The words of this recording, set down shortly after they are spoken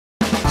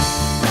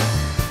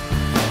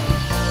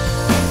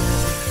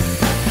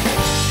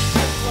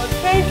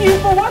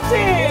for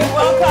watching.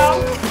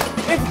 Welcome.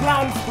 It's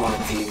Glamsquad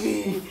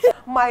TV.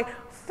 My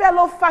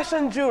fellow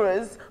fashion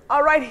jurors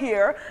are right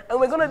here, and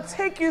we're going to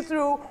take you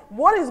through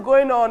what is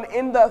going on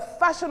in the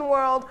fashion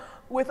world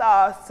with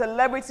our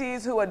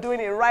celebrities who are doing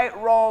it right,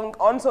 wrong,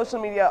 on social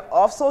media,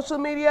 off social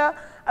media.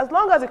 As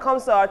long as it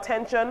comes to our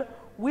attention,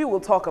 we will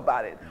talk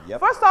about it.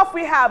 Yep. First off,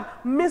 we have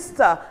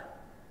Mr.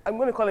 I'm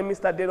going to call him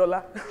Mr.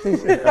 Denola.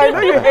 I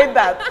know you hate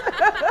that.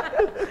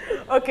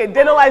 Okay,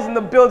 Denola is in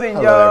the building,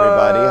 Hello,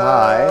 everybody.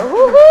 Hi.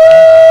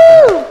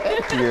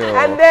 Thank you.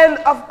 And then,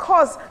 of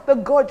course, the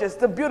gorgeous,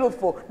 the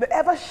beautiful, the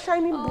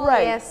ever-shining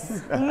bright,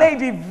 yes.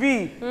 Lady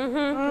V.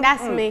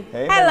 That's me.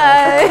 Hey,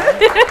 hello.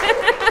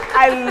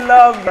 I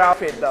love your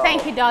outfit, though.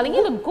 Thank you, darling.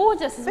 You look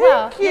gorgeous as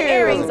well. Thank you. Your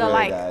earrings are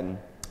like...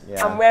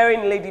 Yeah. I'm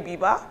wearing Lady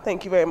Bieber.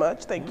 Thank you very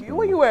much. Thank you.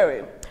 What are you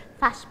wearing?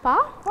 Fashpa.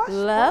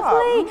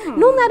 Lovely.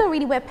 Normally I don't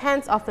really wear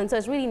pants often, so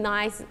it's really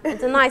nice.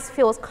 It's a nice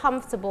feel. It's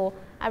comfortable.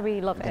 I really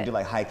love it. You can do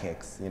like high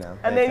kicks, you know.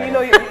 And then, you know,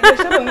 you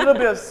show a little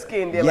bit of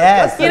skin there.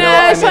 Yes. Like, you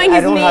know, showing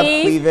his knees. I don't have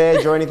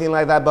cleavage or anything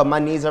like that, but my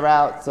knees are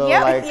out, so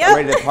I'm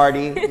ready to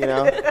party, you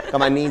know. Got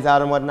my knees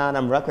out and whatnot.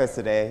 I'm reckless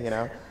today, you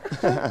know.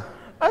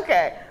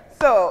 Okay.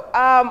 So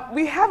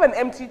we have an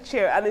empty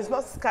chair, and it's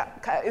not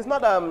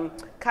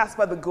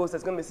Casper the ghost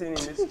that's going to be sitting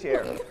in this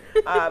chair.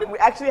 We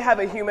actually have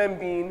a human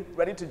being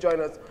ready to join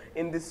us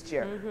in this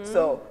chair.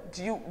 So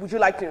would you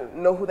like to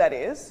know who that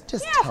is?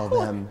 Just tell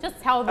them. Just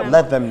tell them.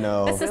 Let them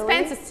know. The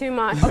suspense is too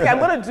much. Okay, I'm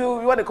going to do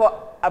what they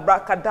call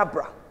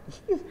abracadabra.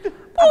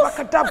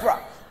 Abracadabra.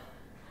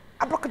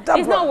 Abracadabra.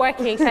 It's not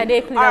working,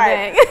 Shade. All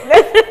right,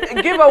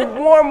 let's give a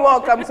warm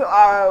welcome to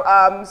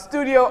our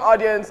studio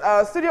audience.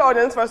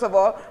 First of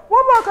all,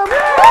 warm welcome.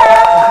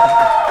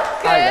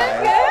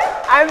 Good.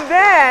 And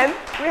then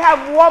we have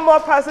one more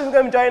person who's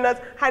going to be joining us.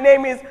 Her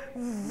name is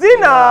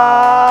Zina.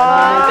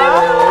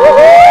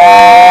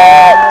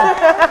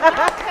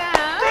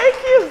 Thank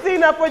you,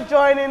 Zina, for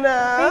joining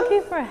us. Thank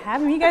you for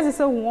having me. You guys are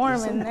so warm You're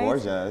so and nice.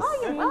 gorgeous. Oh,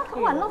 you're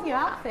welcome. I love your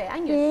outfit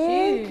and your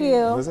Thank shoes.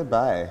 you. Who's it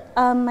by?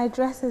 My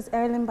dress is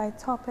Erling by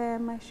Toppe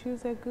and my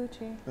shoes are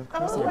Gucci. Of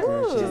course they're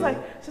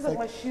Gucci. She's like,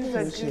 my shoes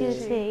are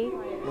Gucci.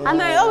 Yeah. And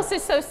they're also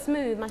so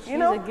smooth. My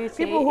shoes are Gucci.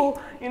 People who,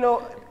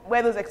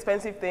 wear those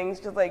expensive things,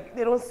 just like,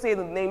 they don't say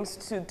the names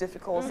too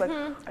difficult. It's like,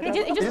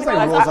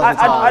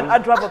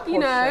 I'd rather push. You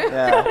know.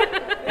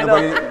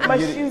 Yeah. My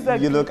shoes are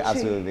You look Gucci.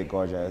 absolutely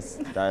gorgeous,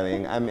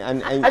 darling. I mean, I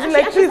mean,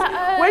 like, please,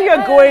 when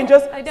you're going,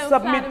 just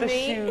submit the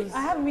me. shoes.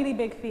 I have really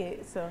big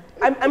feet, so.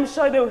 I'm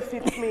sure they will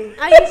fit me.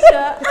 Are you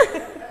sure?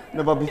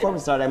 No, but before we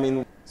start, I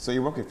mean, so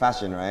you work with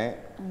fashion, right?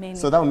 Mainly.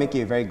 So that will make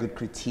you a very good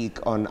critique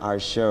on our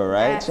show,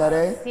 right, Yes.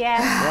 Shade?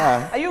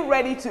 Yeah. Are you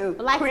ready to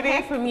like to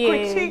hear from you.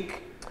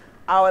 critique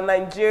our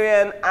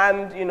Nigerian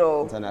and,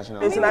 international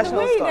The way stars?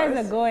 you guys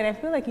are going, I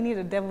feel like you need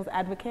a devil's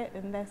advocate,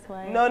 and that's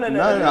why. No, I'm the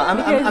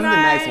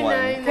nice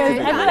one. Because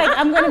I feel like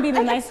I'm going to be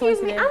the nice one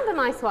Excuse me, today. I'm the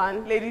nice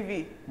one. Lady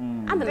V.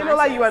 I'm the nice Denola,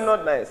 one. you are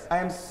not nice. I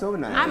am so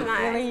nice. I'm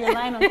nice. Really, you're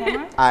lying on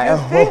camera?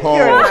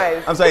 You're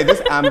nice. I'm sorry,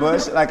 this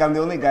ambush, like I'm the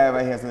only guy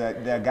over here, so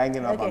they're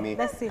ganging up on me.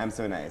 let's see. I'm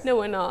so nice. No,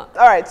 we're not.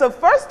 All right, so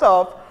first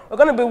off, we're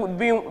going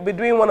to be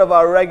doing one of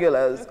our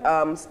regulars,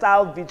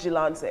 Style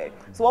Vigilante.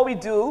 So what we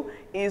do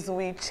is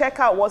we check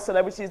out what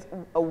celebrities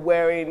are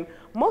wearing,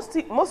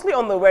 mostly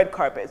on the red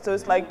carpet. So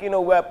it's like,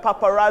 where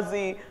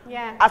paparazzi,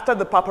 after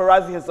the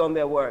paparazzi has done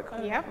their work.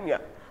 Yeah.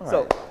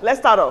 So let's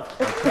start off.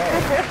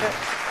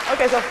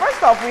 Okay, so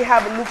first off, we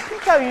have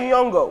Lupita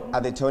Nyong'o.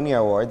 At the Tony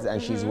Awards,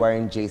 and she's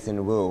wearing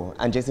Jason Wu.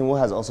 And Jason Wu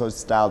has also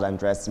styled and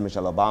dressed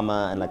Michelle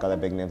Obama and like other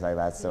big names like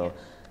that. So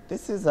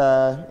this is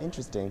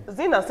interesting.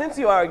 Zina, since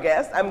you are a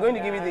guest, I'm going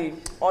to give you the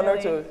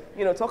honor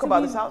to, talk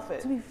about this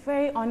outfit. To be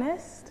very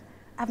honest,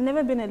 I've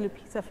never been a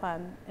Lupita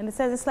fan. In the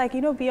sense, it's like,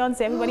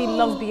 Beyonce, everybody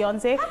loves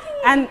Beyonce.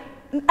 And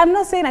I'm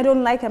not saying I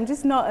don't like her, I'm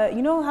just not,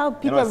 how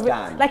people are,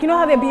 like,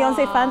 how they're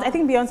Beyonce fans. I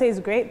think Beyonce is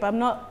great, but I'm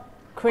not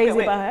crazy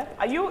about her.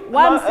 Are you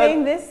Why I'm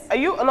saying this? Are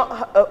you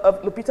not a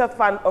Lupita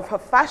fan of her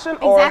fashion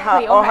or her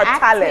acting,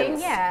 talent?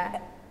 Yeah.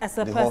 As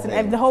a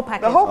person, the whole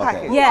package. The whole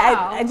package. Yeah,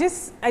 Wow.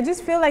 I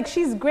just feel like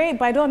she's great,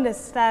 but I don't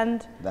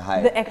understand The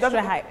hype. the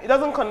extra hype. It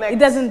doesn't connect. It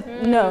doesn't,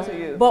 no. to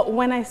you. But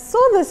when I saw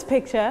this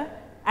picture,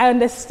 I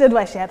understood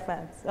why she had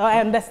fans. Or I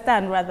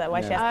understand rather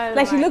why she has.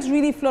 Like she looks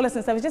really flawless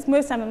and stuff. It's just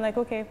most time I'm like,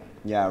 okay.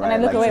 Yeah, right. And I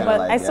look away,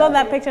 but I saw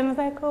that. that picture and I was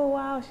like, oh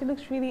wow, she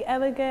looks really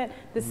elegant.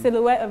 The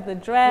silhouette of the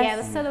dress. Yeah,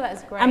 the silhouette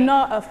is great. I'm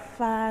not a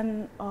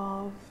fan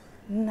of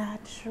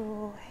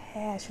natural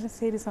hair. I shouldn't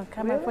say this on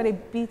camera before they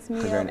beat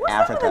me You're up. in What's wrong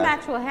with Africa. the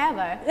natural hair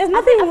though? There's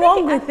nothing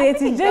wrong with I it.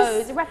 think It just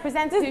goes. It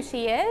represents who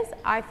she is,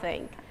 I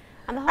think.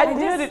 And the whole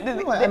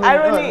The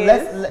irony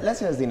is... Let's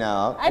hear Zina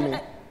out.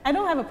 I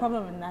don't have a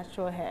problem with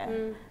natural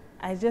hair.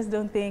 I just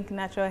don't think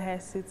natural hair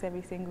suits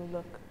every single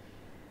look.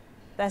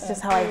 That's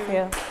just how I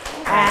feel.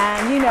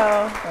 And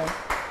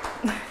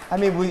I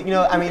mean,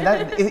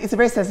 it's a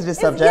very sensitive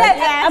subject.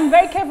 Yeah, I'm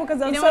very careful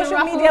because on social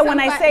media when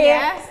I say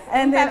it,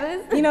 and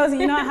then you know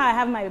how I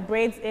have my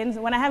braids in.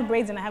 When I have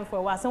braids in, I have it for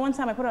a while. So one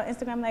time I put it on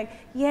Instagram, like,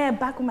 yeah,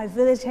 back with my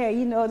village hair,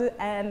 you know,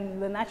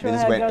 and the natural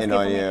hair girls came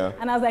for me.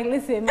 And I was like,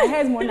 listen, my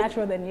hair is more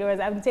natural than yours.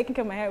 I've been taking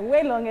care of my hair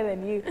way longer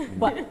than you,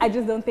 but I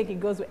just don't think it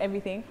goes with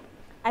everything.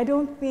 I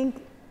don't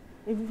think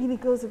it really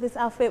goes with this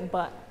outfit,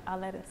 but I'll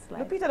let it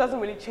slide. Lupita doesn't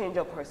really change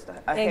up her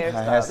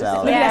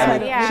hairstyle.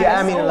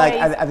 I mean, like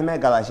at the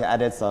Met Gala, she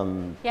added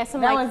some. Yeah,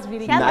 some that like was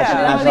really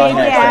natural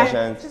hair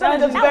extensions.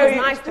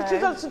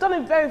 She's done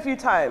it very few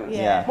times.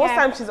 Yeah. Most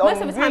times she's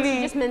most of the time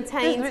she just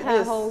maintains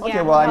her whole.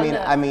 Okay, well,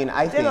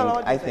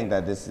 I think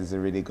that this is a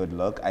really good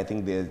look. I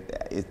think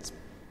it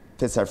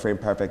fits her frame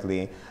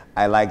perfectly.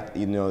 I like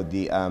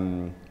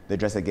the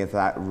dress against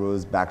that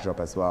rose backdrop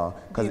as well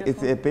because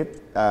it's a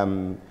bit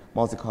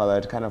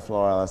multicolored, kind of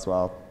floral as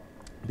well.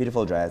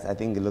 Beautiful dress. I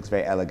think it looks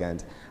very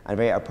elegant and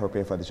very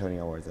appropriate for the Tony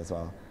Awards as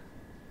well.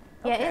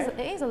 Yeah, it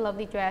is a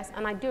lovely dress,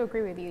 and I do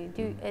agree with you.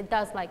 It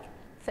does like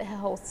fit her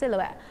whole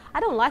silhouette. I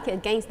don't like it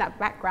against that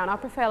background. I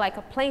prefer like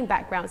a plain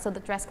background so the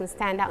dress can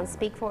stand out and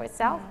speak for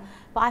itself.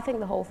 But I think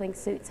the whole thing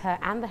suits her,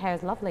 and the hair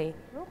is lovely.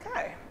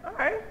 Okay, all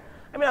right.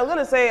 I mean, I'm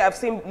gonna say I've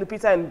seen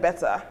Lupita in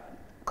better,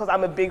 because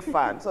I'm a big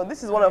fan. So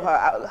this is one of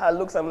her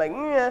looks. I'm like,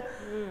 yeah.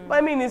 But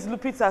I mean, it's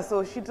Lupita,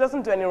 so she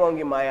doesn't do any wrong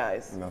in my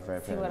eyes. No,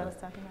 fair. See what I was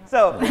talking about.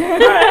 So, all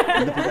right.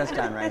 Lupita's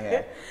stand right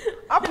here.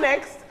 Up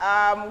next,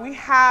 we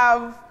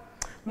have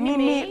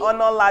Mimi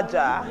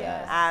Onolaja,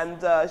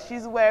 and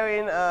she's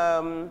wearing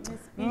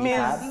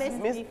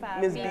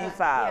Miss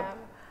B-Fab.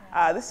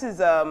 This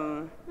is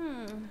I'm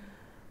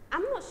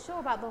not sure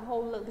about the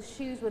whole look, the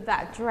shoes with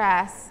that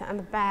dress and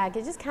the bag.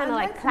 It just kind of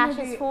like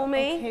clashes for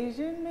me.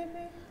 Occasion,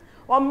 maybe?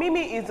 Well,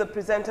 Mimi is a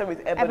presenter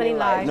with Ebony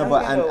Live. No,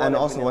 but and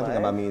also one thing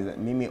about me is that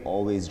Mimi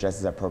always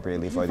dresses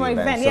appropriately for the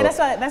event. Yeah, that's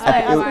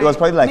why it was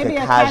probably like a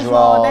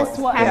casual. That's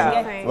what.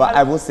 Well,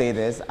 I will say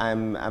this: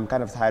 I'm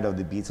kind of tired of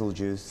the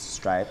Beetlejuice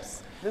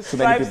stripes. So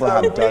many people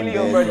have done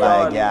really this.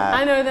 Like, yeah,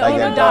 I know they're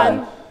like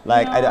overdone.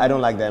 Like I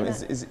don't like them.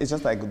 It's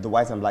just like the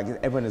white and black.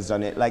 Everyone has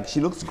done it. Like she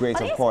looks great,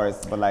 of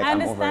course, but like I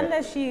I'm over it. understand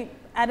that she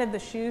added the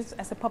shoes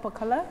as a pop of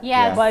color.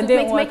 Yeah, but it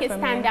didn't make it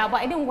stand out,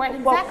 but it didn't work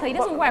exactly. It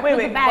doesn't work with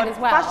the bag as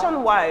well.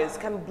 Fashion-wise,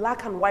 can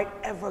black and white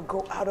ever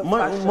go out of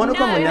fashion?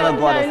 Monochrome will never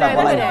go out of fashion,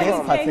 but like this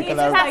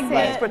particular, so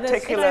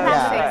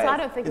I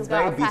don't think it's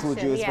very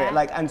Beetlejuice.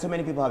 Like, and so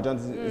many people have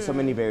done so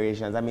many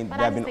variations. I mean, there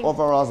have been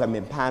overalls, there have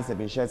been pants, there have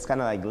been shirts. Kind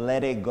of like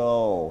let it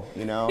go,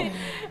 you know.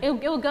 it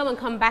will go and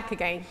come back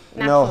again.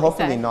 No,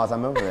 hopefully not.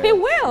 I'm over it. It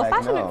will. Like,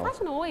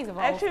 fashion always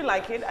evolves. I actually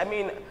like it. I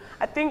mean,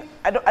 I think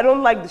I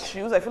don't like the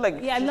shoes. I feel like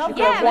I love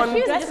the shoes.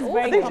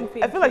 Very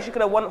comfy. I feel like she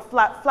could have worn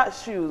flat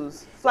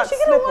shoes, flat she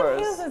slippers. could have worn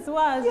heels as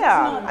well.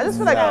 Yeah, I just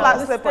feel like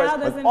flat slippers,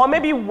 or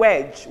maybe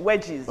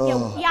wedges.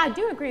 Yeah, I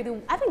do agree.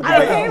 I think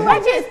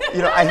wedges.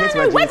 You know, I hate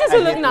wedges. Wedges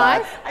will look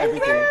nice.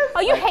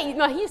 Oh, you hate?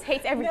 No, he just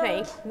hates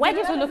everything.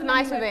 Wedges will look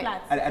nice with it.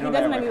 He doesn't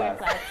let me wear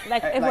flats.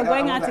 Like if we're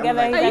going out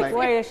together, he's like,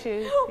 wear your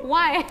shoes.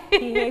 Why?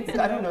 He hates it.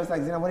 I don't know. It's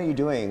like, Zina, what are you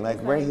doing?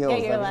 Like, wear heels.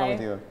 Like, what's wrong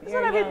with you?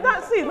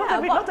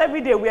 Not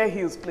every day wear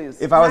heels, please.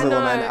 If I was a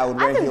woman, I would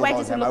wear heels all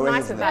the time. I wear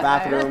heels to the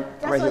bathroom.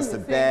 I wear heels to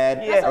bed.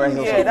 I wear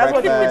heels for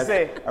breakfast.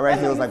 I wear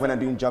heels like when I'm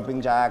doing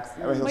jumping jacks.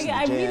 I wear heels to the gym.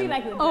 I really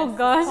like the dress. Oh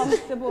gosh.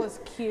 Comfortable is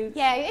cute.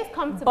 Yeah, it is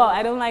comfortable. But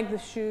I don't like the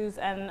shoes.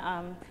 And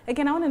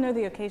again, I want to know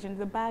the occasion.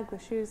 The bag, the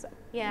shoes,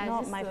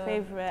 not my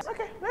favorite.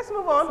 Okay, let's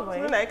move on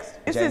to the next.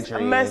 This is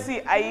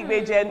Mercy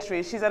Aigbe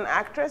Gentry. She's an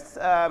actress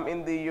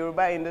in the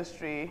Yoruba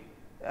industry.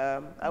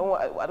 I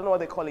don't know what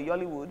they call it,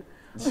 Yollywood.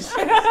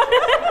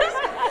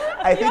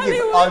 I think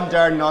it's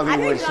under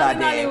Nollywood, Sade.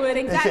 Nollywood,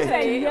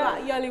 exactly.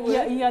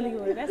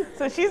 Yollywood.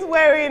 So she's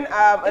wearing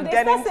a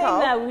denim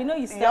top. That, we know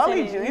you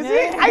started it. You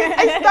see?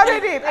 I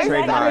started it.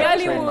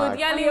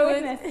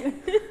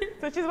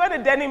 Yollywood. So she's wearing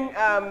a denim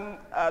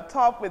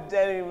top with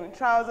denim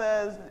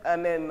trousers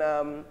and then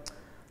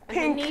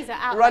pink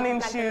running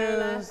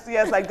shoes.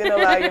 Yes, like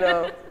Denola, you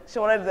know. She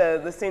wanted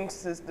the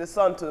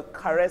sun to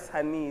caress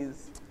her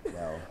knees.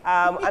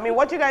 Wow. I mean,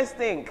 what do you guys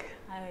think?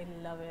 I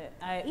love it.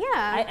 I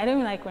don't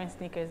even like wearing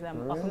sneakers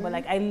often, but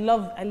like I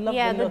love the look.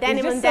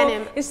 Denim and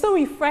denim. It's so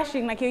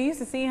refreshing. Like you're used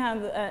to seeing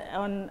her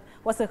on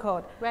what's it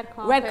called? Red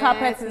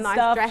carpets and nice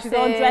stuff. Dresses. She's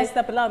all dressed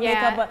up, a lot of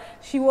makeup, but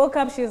she woke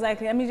up, she was like,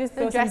 let me just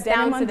throw some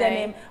denim on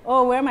denim.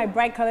 Oh, wear my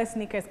bright color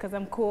sneakers because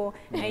I'm cool.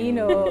 And you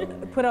know,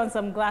 put on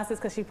some glasses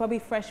because she's probably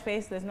fresh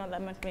faced. There's not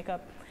that much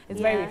makeup. It's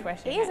very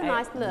refreshing. It is a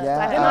nice look. Yeah.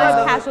 Like a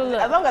nice casual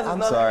look. As long as it's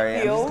not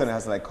sorry, heels, I'm just gonna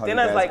have to like cut you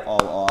guys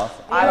all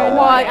off.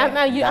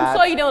 I'm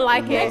sorry you don't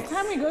like it. Next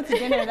time we go to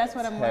dinner, that's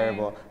what I'm wearing.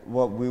 Terrible.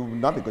 Well, we will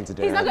not be going to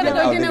dinner. He's not gonna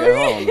go to dinner with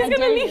me. He's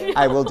gonna leave.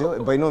 I will do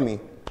it, but you know me.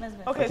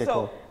 Okay, so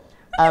cool.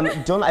 I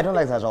don't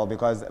like that at all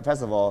because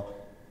first of all,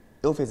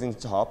 ill-fitting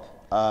top.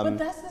 But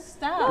that's the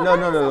style. No,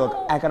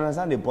 look, I can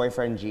understand the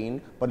boyfriend jean,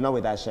 but not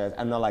with that shirt.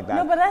 I'm not like that.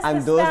 No, but that's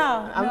and the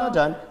style. I'm not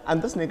done.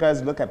 And those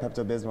sneakers look at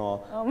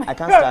Pepto-Bismol. I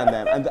can't stand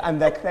them.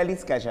 And they're clearly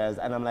Skechers,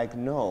 and I'm like,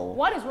 no.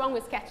 What is wrong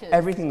with Skechers?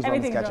 Everything's wrong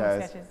with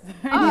Skechers.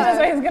 That's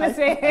what he's gonna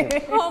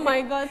say. Oh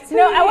my God.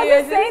 No, I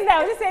wasn't saying that.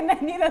 I was just saying that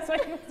that's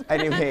what he was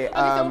saying. Anyway,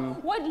 so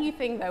what do you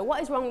think though?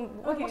 What is wrong?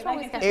 Okay, what's wrong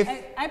like with I, Skechers?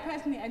 said, I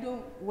personally, I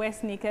don't wear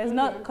sneakers,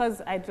 not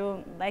because I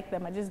don't like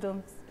them. I just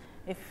don't.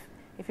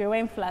 If you're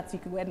wearing flats, you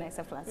could wear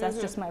nicer flats. That's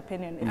just my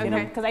opinion. If, you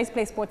know, because I used to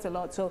play sports a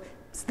lot, so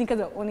sneakers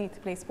are only to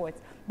play sports.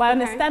 But I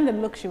understand the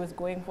look she was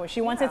going for.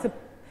 She wanted to,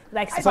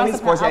 like, it's only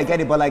sports, I get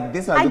it, but like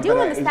this one I do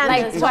understand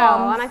it as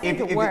well, and I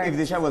think it works. If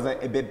the shirt was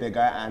a bit bigger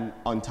and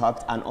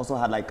untucked and also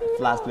had like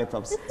flat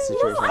flip-flops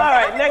situation. All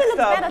right, next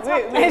up.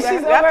 We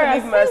have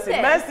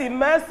to leave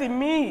Mercy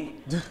me.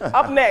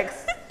 Up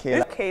next,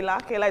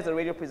 Kayla is a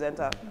radio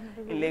presenter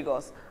in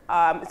Lagos.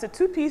 It's a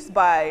two-piece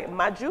by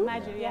Maju.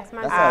 Yes,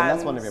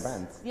 That's one of your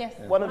bands. Yes.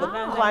 One of the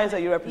clients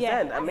that you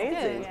represent. Yeah,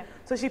 amazing. Yeah.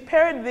 So she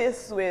paired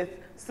this with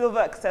silver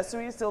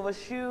accessories, silver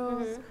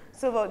shoes,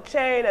 silver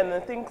chain, and I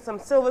think some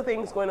silver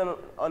things going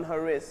on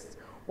her wrist.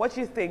 What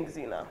do you think,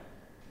 Zina?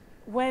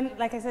 When,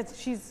 like I said,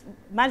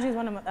 Maju is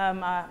one of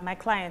my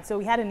clients, so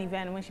we had an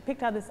event. When she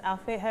picked out this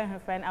outfit, her and her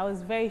friend, I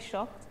was very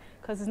shocked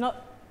because it's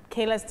not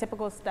Kayla's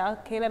typical style.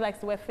 Kayla likes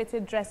to wear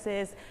fitted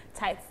dresses,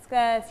 tight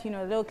skirts, you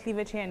know, little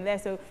cleavage here and there.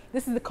 So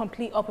this is the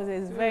complete opposite.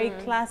 It's very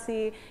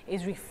classy,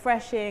 it's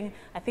refreshing.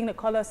 I think the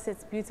color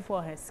sits beautiful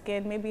on her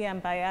skin. Maybe I'm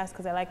biased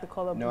because I like the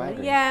color blue. No, I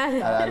agree.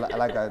 Yeah. I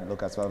like that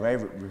look as well. Very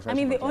refreshing. I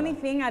mean, the only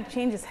thing I'd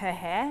change is her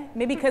hair.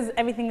 Maybe because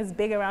everything is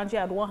big around you,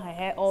 I'd want her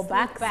hair all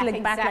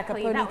slick back like a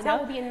ponytail. That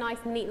would be a nice,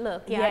 neat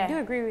look. Yeah, I do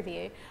agree with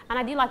you. And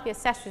I do like the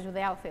accessories with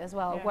the outfit as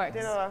well. It works.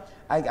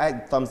 I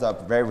thumbs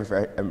up. Very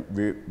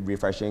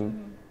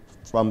refreshing.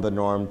 From the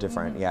norm,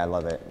 different. Yeah, I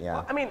love it. Yeah.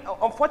 Well, I mean,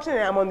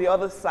 unfortunately, I'm on the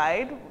other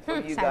side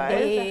from you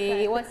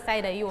guys. What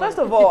side are you on? First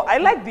of all, I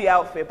like the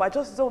outfit, but I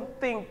just don't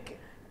think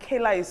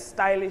Kayla is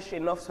stylish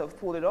enough to have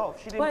pulled it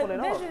off. She didn't pull it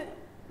off.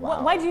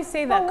 Wow. Why do you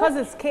say that? Because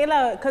it's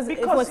Kayla, because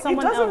it was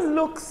someone else. It doesn't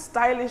look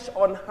stylish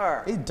on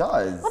her. It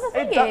does. Well,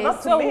 the thing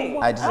not to me.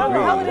 I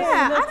disagree.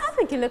 I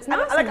think it looks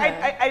nice. Like,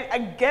 I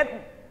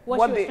get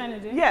what she was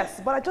trying to do. Yes,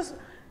 but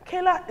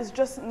Kayla is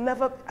just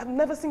I've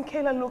never seen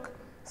Kayla look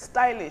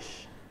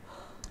stylish.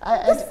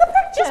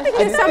 Just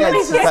because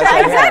somebody's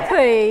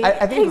exactly.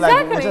 I think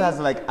like one has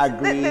to like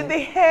agree. The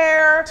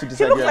hair. To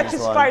she looks like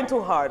she's trying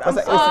too hard.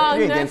 It's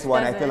 3 against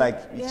 1. I feel like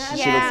she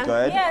looks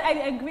good. Yeah, I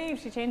agree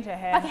if she changed her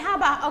hair.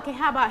 Okay,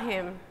 how about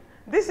him?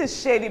 This is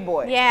Shady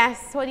Boy.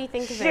 Yes. What do you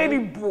think of him? Shady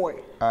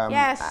Boy.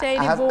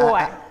 Shady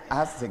Boy. I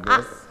have to take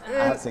this. I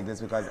have to take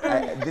this because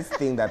this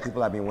thing that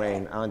people have been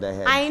wearing around their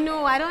head. I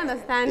know. I don't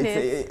understand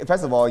it.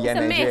 First of all, in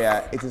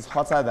Nigeria, it is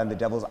hotter than the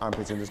devil's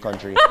armpits in this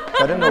country.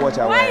 So I don't know what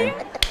you're wearing.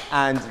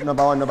 And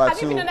number one, number two.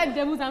 Have you been on that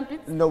devil's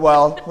armpits? No,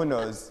 well, who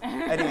knows?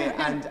 Anyway,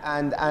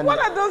 and what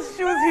are those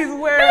shoes he's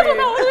wearing? I don't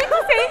know.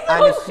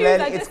 What to say.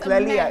 And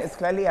it's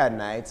clearly at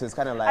night, so it's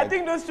kind of like. I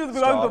think those shoes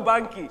belong to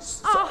Banky.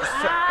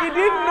 He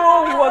didn't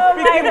know he was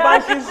picking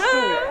Banky's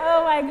shoe.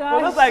 Oh my God!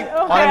 He was like,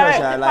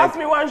 pass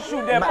me one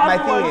shoe there. My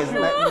thing is,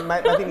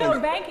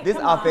 this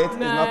outfit is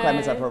not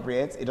climate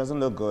appropriate. It doesn't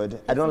look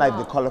good. I don't like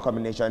the color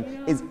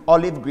combination. It's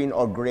olive green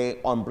or gray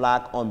on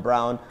black on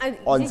brown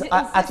on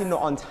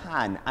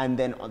tan and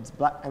then on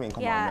black. I mean,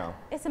 come on now.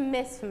 It's a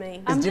miss for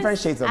me. It's different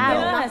shades of I'm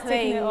brown. not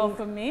taking it off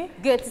for me.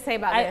 Good to say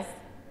about this.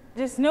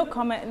 Just no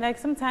comment. Like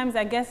sometimes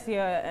I guess you're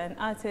an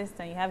artist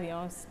and you have your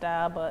own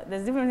style, but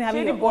there's difference in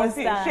having your own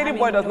style. Shady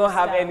Boy does not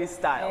have any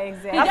style.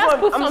 Exactly. He just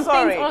put some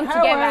things on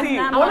together.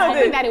 I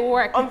think that it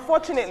worked.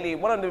 Unfortunately,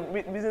 one of the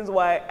reasons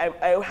why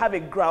I have a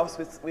grouse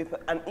with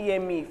an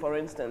EME, for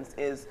instance,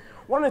 is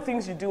one of the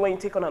things you do when you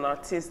take on an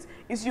artist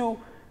is you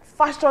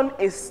fashion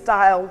a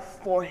style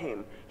for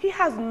him. He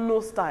has no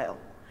style.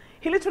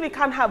 He literally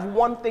can't have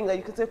one thing that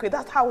you can say, okay,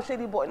 that's how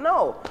Shady Boy.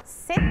 No.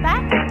 Sit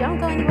back, don't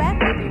go anywhere.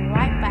 We'll be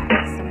right back.